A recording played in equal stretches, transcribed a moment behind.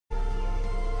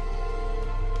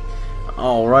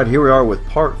Alright, here we are with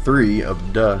part 3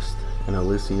 of Dust and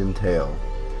Elysian Tale.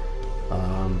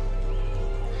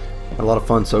 Had a lot of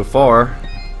fun so far.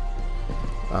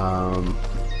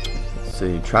 Let's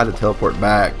see, tried to teleport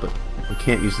back, but we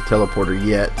can't use the teleporter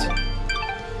yet.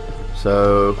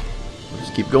 So, we'll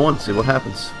just keep going, see what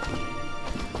happens.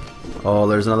 Oh,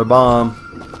 there's another bomb.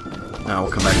 Now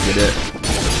we'll come back and get it.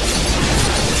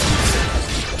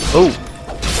 Oh!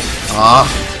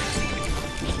 Ah!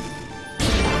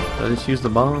 Did I just use the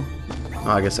bomb?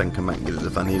 Oh, I guess I can come back and get it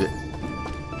if I need it.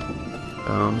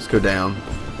 Let's go down.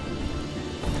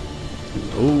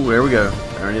 Oh, there we go.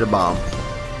 I need a bomb.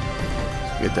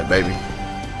 Let's get that baby.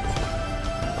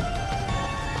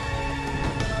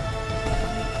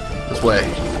 This way.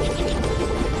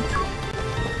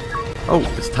 Oh,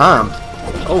 it's timed.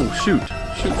 Oh, shoot.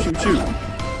 Shoot, shoot, shoot.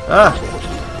 Ah!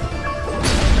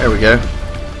 There we go.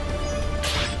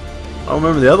 I don't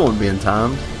remember the other one being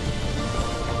timed.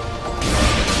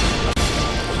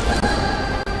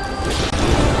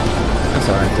 That's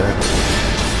alright there.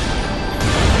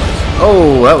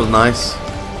 Oh, that was nice.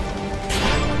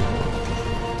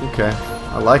 Okay,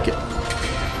 I like it.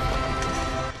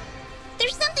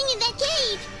 There's something in that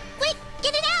cave! Quick,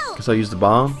 get it out! Guess I used the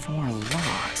bomb. 4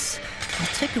 locks.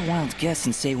 I'll take a wild guess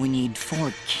and say we need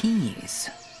 4 keys.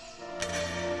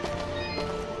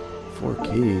 4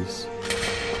 keys.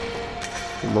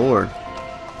 Good lord. I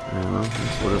don't know.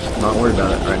 We'll just not worry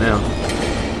about it right now.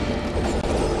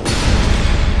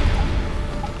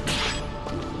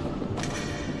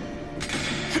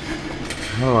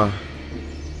 Oh,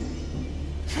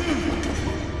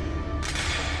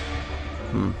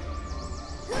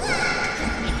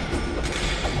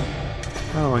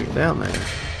 How do I get down there? Is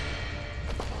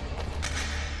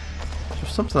there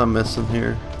something I'm missing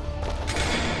here?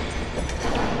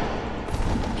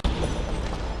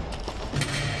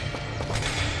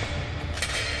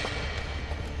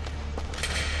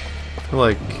 I feel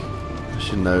like I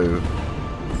should know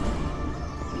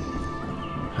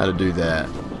how to do that.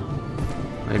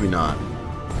 Maybe not.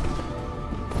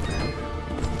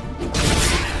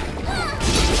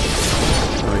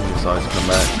 Oh, you can always come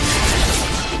back.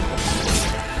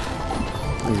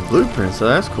 These blueprints, so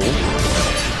that's cool.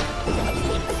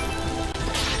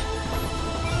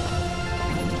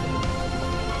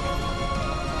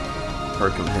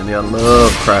 Perk in handy. I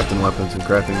love crafting weapons and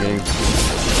crafting games.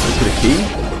 Let's get a key.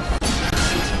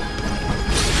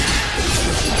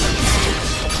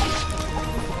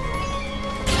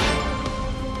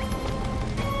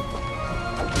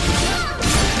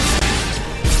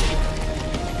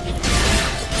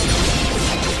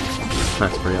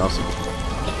 That's pretty awesome.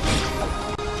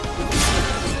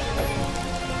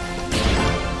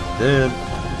 Dead.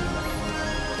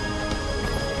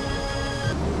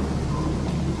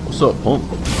 What's up, punk?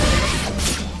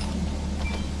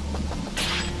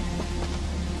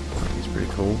 He's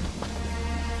pretty cool.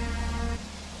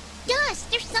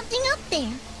 Dust, there's something up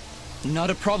there.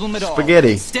 Not a problem at all.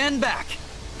 Spaghetti. Stand back.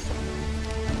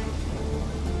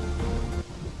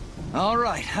 All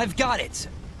right, I've got it.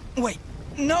 Wait,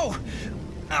 no.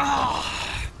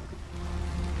 Ah.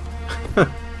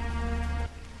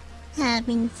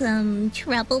 Having some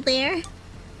trouble there?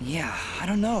 Yeah, I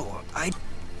don't know.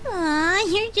 Aw,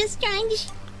 you're just trying to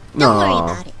Don't worry Aw.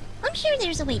 about it. I'm sure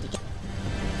there's a way to get...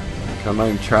 Can I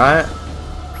even try it?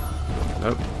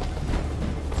 Nope.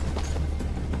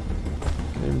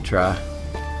 Can't even try.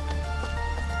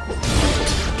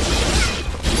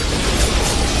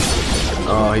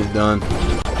 Oh, he's done.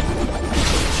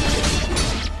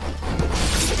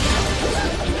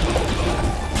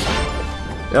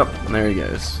 Yep, there he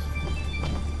goes.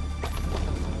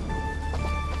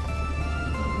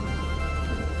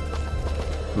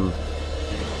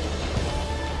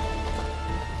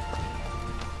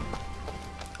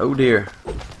 Oh dear.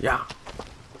 Yeah.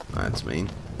 That's mean.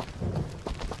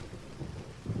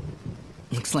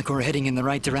 Looks like we're heading in the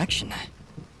right direction.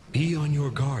 Be on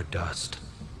your guard, Dust.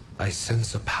 I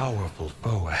sense a powerful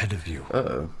foe ahead of you.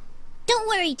 Uh-oh. Don't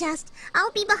worry, Dust.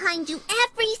 I'll be behind you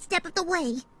every step of the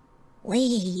way.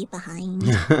 Way behind.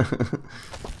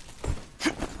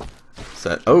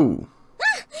 Set. Oh.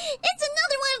 Ah, it's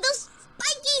another one of those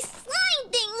spiky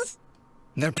slime things!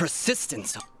 Their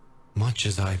persistence. Much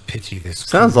as I pity this,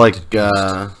 Sounds like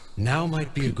now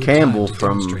might be a good Campbell time to from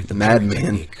demonstrate the Mad parry Men.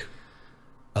 technique.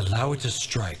 Allow it to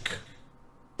strike.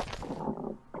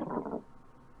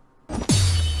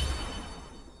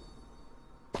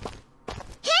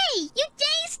 Hey, you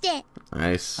dazed it!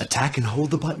 Nice. Attack and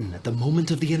hold the button at the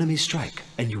moment of the enemy's strike,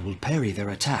 and you will parry their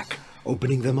attack,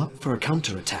 opening them up for a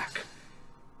counterattack.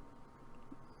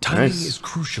 Timing Nice. is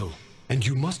crucial, and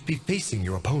you must be facing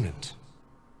your opponent.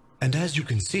 And as you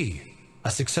can see,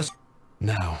 A success.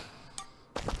 Now,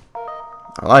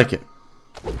 I like it.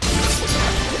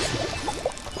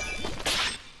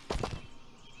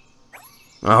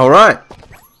 Alright.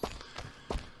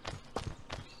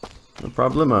 No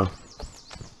problemo.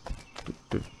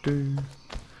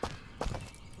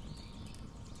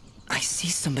 I see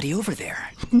somebody over there.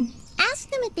 Ask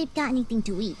them if they've got anything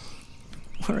to eat.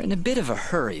 We're in a bit of a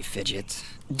hurry, Fidget.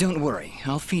 Don't worry,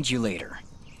 I'll feed you later.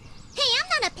 Hey,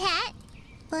 I'm not a pet!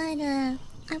 But,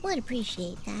 I would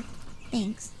appreciate that.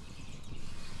 Thanks.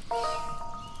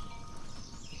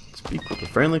 Speak with a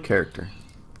friendly character.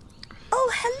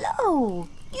 Oh, hello!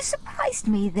 You surprised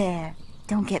me there.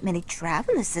 Don't get many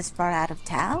travelers this far out of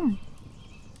town.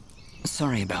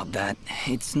 Sorry about that.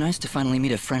 It's nice to finally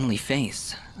meet a friendly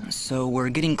face. So we're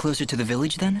getting closer to the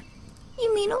village then?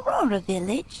 You mean Aurora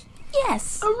Village?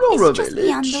 Yes. Aurora it's just Village.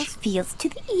 beyond those fields to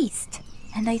the east.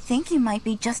 And I think you might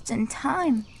be just in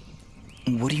time.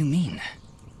 What do you mean?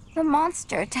 The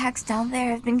monster attacks down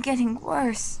there have been getting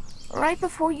worse. Right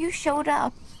before you showed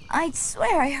up, I'd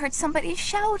swear I heard somebody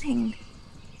shouting.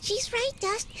 She's right,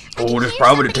 Dust. Oh, I can there's hear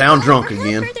probably the somebody town go drunk over her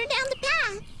again. Further down the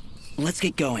path. Let's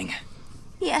get going.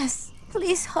 Yes,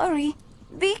 please hurry.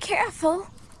 Be careful.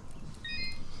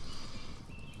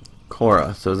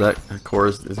 Cora. So is that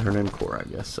Cora's? Is her name Cora? I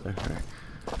guess so.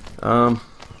 All right.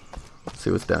 Let's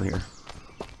see what's down here.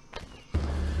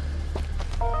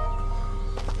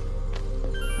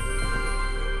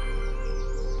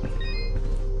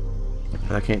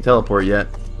 I can't teleport yet.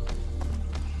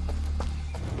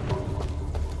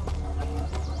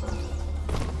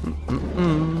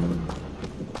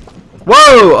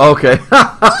 Whoa! Okay.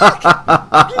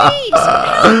 Please,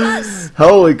 help us!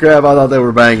 Holy crap! I thought they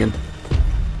were banging.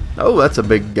 Oh, that's a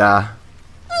big guy.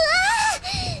 Ah,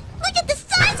 look at the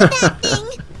size of that thing!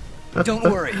 Don't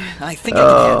worry, I think I can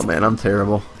Oh handle it. man, I'm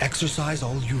terrible. exercise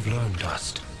all you've learned,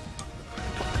 Dust.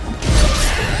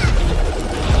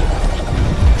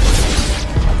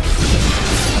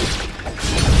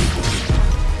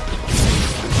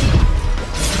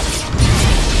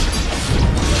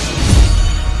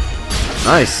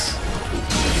 Nice.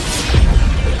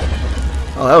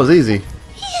 Oh, that was easy.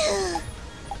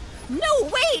 No,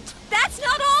 wait! That's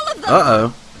not all of them!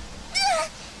 Uh-oh.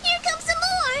 Here comes some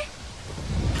more!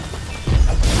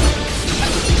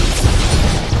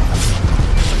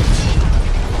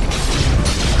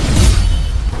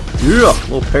 Yeah, a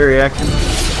little parry action.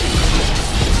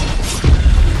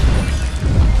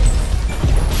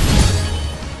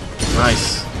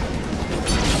 Nice.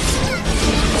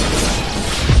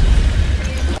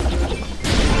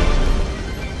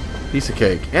 Piece of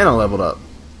cake. And I leveled up.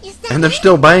 Is that And they're it?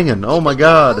 still banging. Oh my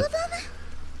god. All of them?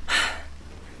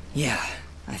 Yeah,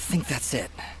 I think that's it.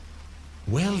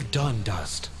 Well done,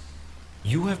 Dust.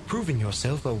 You have proven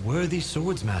yourself a worthy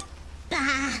swordsman.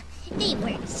 Bah, they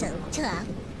weren't so tough.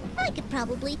 I could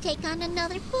probably take on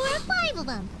another 4 or 5 of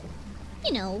them.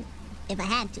 You know, if I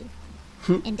had to.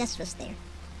 And Dust was there.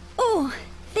 Oh,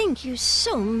 thank you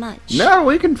so much. Now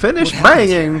we can finish What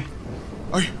happened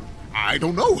banging. I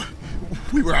don't know.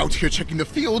 We were out here checking the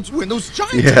fields when those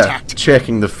giants Yeah, attacked.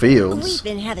 checking the We've fields.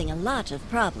 been having a lot of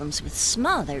problems with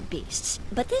smaller beasts,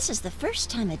 but this is the first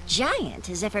time a giant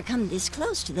has ever come this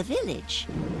close to the village.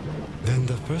 Then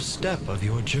the first step of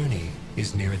your journey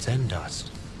is near its end,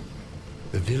 Dust.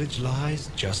 The village lies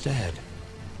just ahead.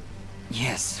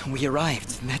 Yes, we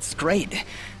arrived. That's great.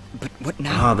 But what Ah,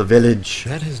 now? the village.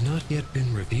 That has not yet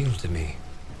been revealed to me.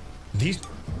 These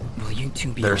Will you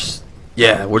two be... There's...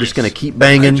 Yeah, we're just gonna keep I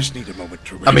banging. just need a moment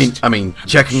to rest. I mean, I'm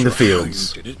checking not the sure how you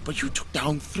fields. did it, but you took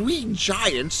down 3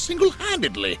 giants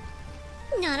single-handedly.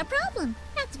 Not a problem.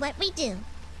 That's what we do.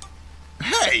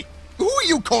 Hey, who are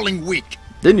you calling weak?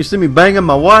 Didn't you see me banging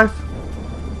my wife?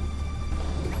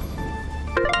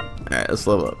 Alright, let's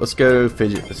level up. Let's go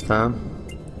Fidget this time.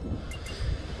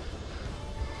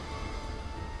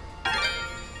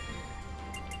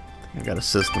 I got a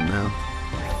system now.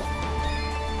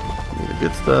 Give me the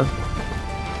good stuff.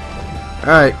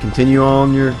 Alright, continue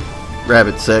on your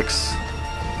rabbit sex.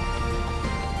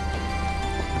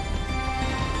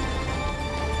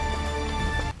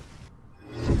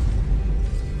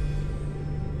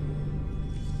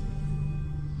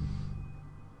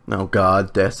 Oh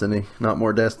god, Destiny. Not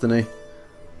more Destiny.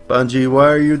 Bungie, why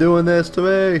are you doing this to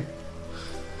me?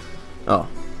 Oh.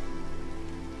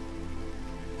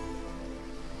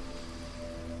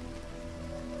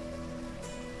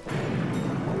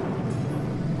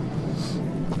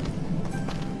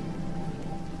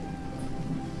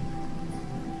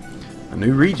 A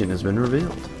new region has been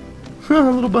revealed.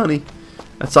 A little bunny.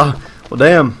 That's all. Well,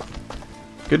 damn.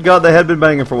 Good God, they had been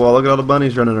banging for a while. Look at all the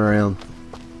bunnies running around.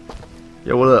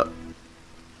 Yo, what up?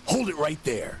 Hold it right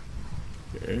there.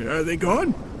 Are they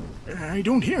gone? I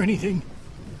don't hear anything.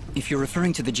 If you're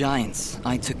referring to the giants,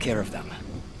 I took care of them.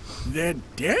 They're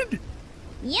dead?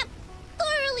 Yep,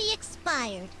 thoroughly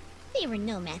expired. They were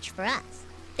no match for us.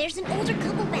 There's an older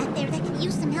couple back there that could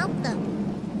use some help, though.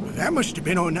 Well, that must have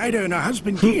been Oneida and her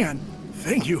husband Gian.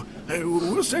 Thank you.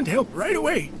 We'll send help right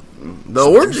away. The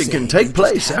orgy can take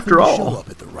place after all. Show up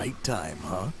at the right time,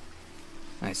 huh?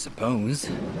 I suppose.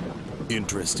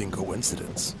 Interesting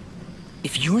coincidence.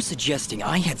 If you're suggesting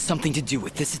I had something to do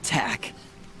with this attack...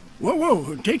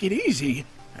 Whoa, take it easy.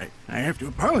 I have to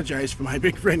apologize for my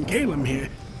big friend Caleb here.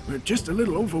 We're just a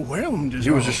little overwhelmed as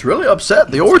He was just really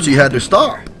upset the orgy had to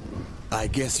stop. I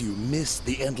guess you missed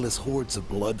the endless hordes of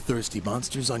bloodthirsty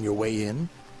monsters on your way in?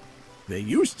 They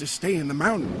used to stay in the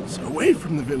mountains, away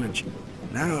from the village.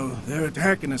 Now they're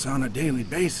attacking us on a daily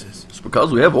basis. It's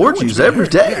because we have orgies every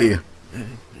day.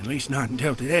 At least not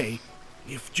until today.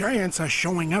 If giants are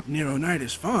showing up near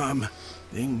Oneida's farm,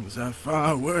 things are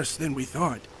far worse than we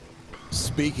thought.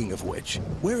 Speaking of which,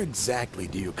 where exactly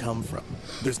do you come from?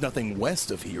 There's nothing west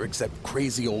of here except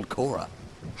crazy old Cora.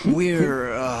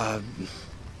 We're,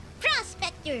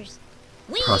 Prospectors!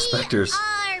 Prospectors. We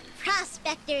are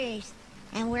prospectors!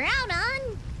 And we're out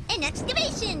on an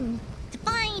excavation to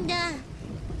find,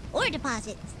 ore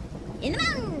deposits in the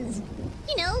mountains.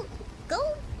 You know,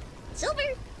 gold, silver,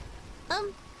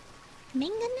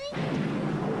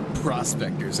 manganite?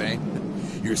 Prospectors, eh?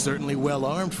 You're certainly well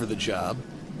armed for the job.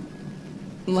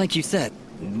 like you said,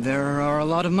 there are a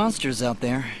lot of monsters out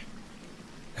there.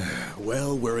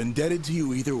 Well, we're indebted to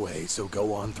you either way, so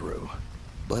go on through.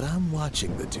 But I'm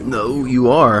watching the two. No, you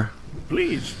are.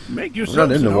 Please, make yourself I'm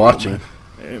not into watching.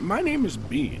 My name is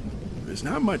Bean. There's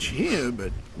not much here,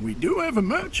 but we do have a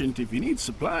merchant if you need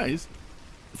supplies.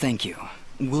 Thank you.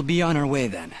 We'll be on our way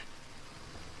then.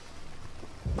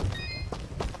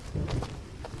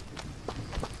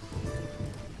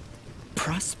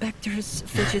 Prospectors,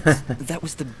 Fidgets? That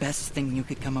was the best thing you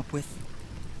could come up with?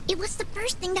 It was the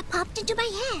first thing that popped into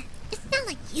my head. It's not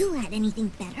like you had anything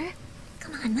better.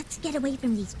 Come on, let's get away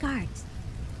from these guards.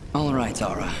 All right,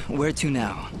 Aura. Where to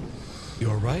now?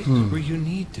 You're right where you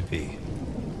need to be.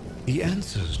 The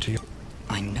answers to your...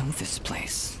 I know this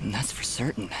place, and that's for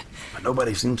certain. But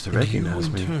nobody seems to And recognize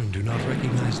you, in me. turn, do not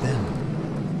recognize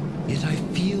them. Yet I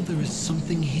feel there is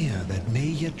something here that may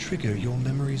yet trigger your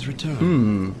memory's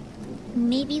return.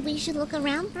 Maybe we should look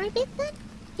around for a bit then?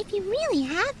 If you really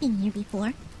have been here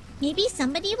before, maybe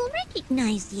somebody will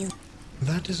recognize you.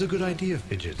 That is a good idea,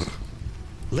 Fidget.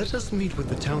 Let us meet with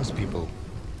the townspeople.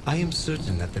 I am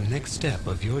certain that the next step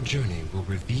of your journey will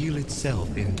reveal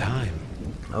itself in time.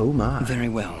 Oh my. Very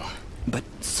well. But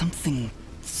something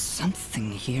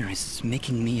here is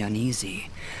making me uneasy.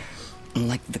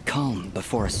 Like the calm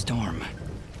before a storm.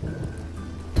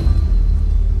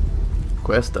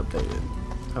 Quest updated.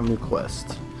 Have a new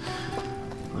quest.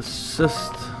 Let's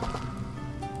just...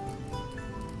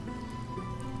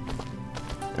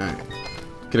 Alright.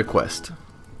 Get a quest.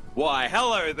 Why,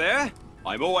 hello there.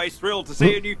 I'm always thrilled to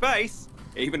see a new face,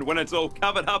 even when it's all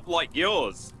covered up like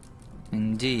yours.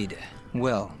 Indeed.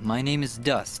 Well, my name is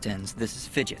Dust, and this is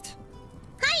Fidget.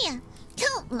 Hiya!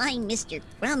 Don't mind Mr.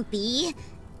 Grumpy.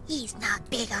 He's not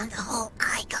big on the whole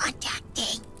eye contact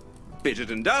thing.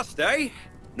 Fidget and Dust, eh?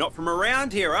 Not from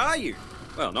around here, are you?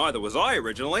 Well, neither was I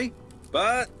originally.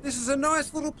 But this is a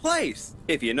nice little place,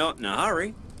 if you're not in a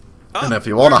hurry. And if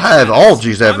you want to have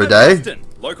orgies every I'm day. Dustin,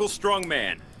 local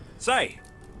strongman. Say,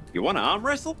 you want to arm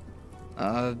wrestle?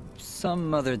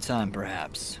 Some other time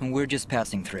perhaps. We're just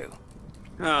passing through.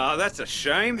 Oh, that's a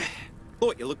shame.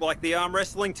 Thought you looked like the arm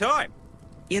wrestling type.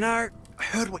 You know, I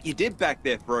heard what you did back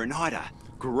there for Oneida.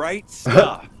 Great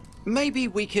stuff. Maybe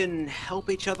we can help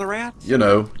each other out? You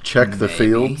know, check the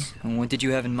fields. What did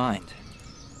you have in mind?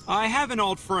 I have an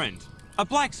old friend, a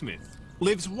blacksmith.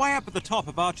 Lives way up at the top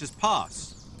of Archer's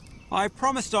Pass. I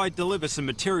promised I'd deliver some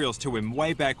materials to him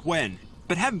way back when,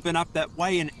 but haven't been up that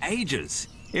way in ages.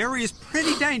 Area's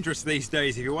pretty dangerous these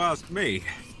days if you ask me.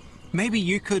 Maybe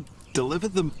you could deliver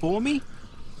them for me?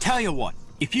 Tell you what,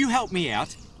 if you help me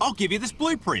out, I'll give you this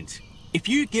blueprint. If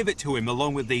you give it to him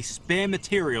along with these spare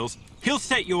materials, he'll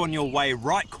set you on your way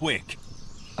right quick.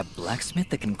 A blacksmith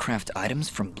that can craft items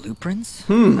from blueprints?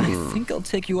 I think I'll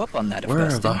take you up on that, Where have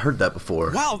Augustine. I heard that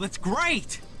before? Wow, that's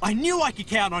great! I knew I could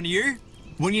count on you.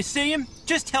 When you see him,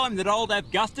 just tell him that old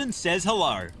Augustine says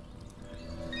hello.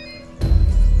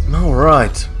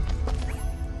 Alright.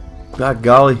 By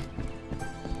golly.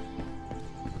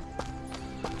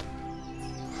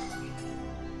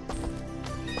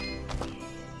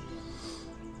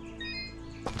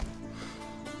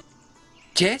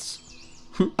 Jess?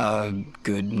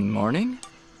 Good morning?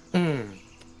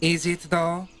 Is it,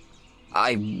 though?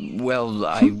 I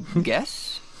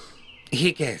guess?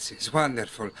 He guesses.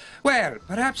 Wonderful. Well,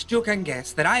 perhaps you can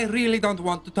guess that I really don't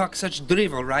want to talk such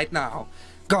drivel right now.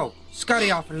 Go,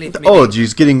 scurry off and leave me. The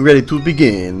orgy's getting ready to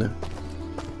begin.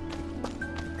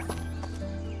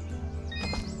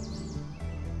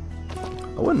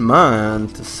 I wouldn't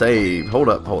mind to save. Hold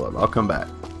up. I'll come back.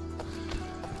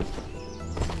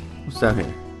 What's down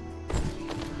here?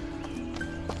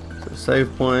 There's a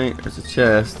save point. There's a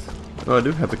chest. Oh, I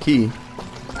do have a key.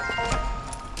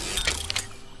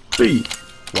 B.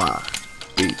 Y.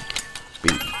 B. B.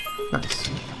 Nice.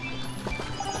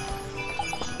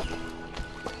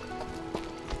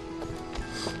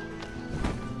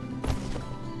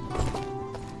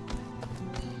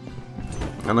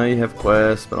 I know you have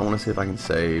quests, but I want to see if I can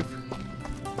save.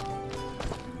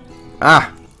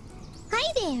 Ah!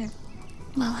 Hi there.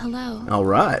 Well, hello.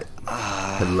 Alright.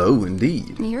 Hello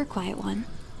indeed. You're a quiet one.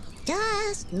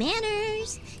 Just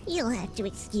manners. You'll have to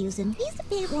excuse him. He's a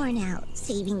bit worn out,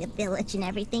 saving the village and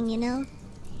everything, you know.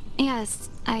 Yes,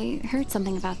 I heard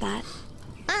something about that.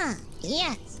 Ah,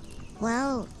 yes.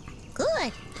 Well,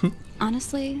 good.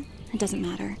 Honestly, it doesn't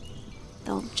matter.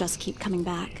 They'll just keep coming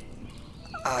back.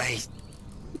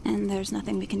 And there's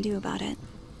nothing we can do about it.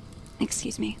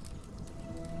 Excuse me.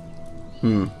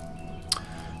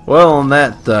 Well, on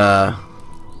that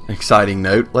exciting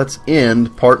note, let's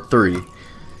end part 3.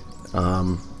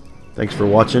 Thanks for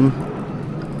watching.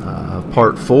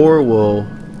 Part 4 will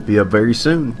be up very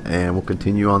soon, and we'll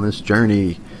continue on this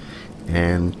journey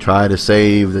and try to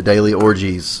save the daily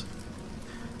orgies.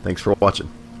 Thanks for watching.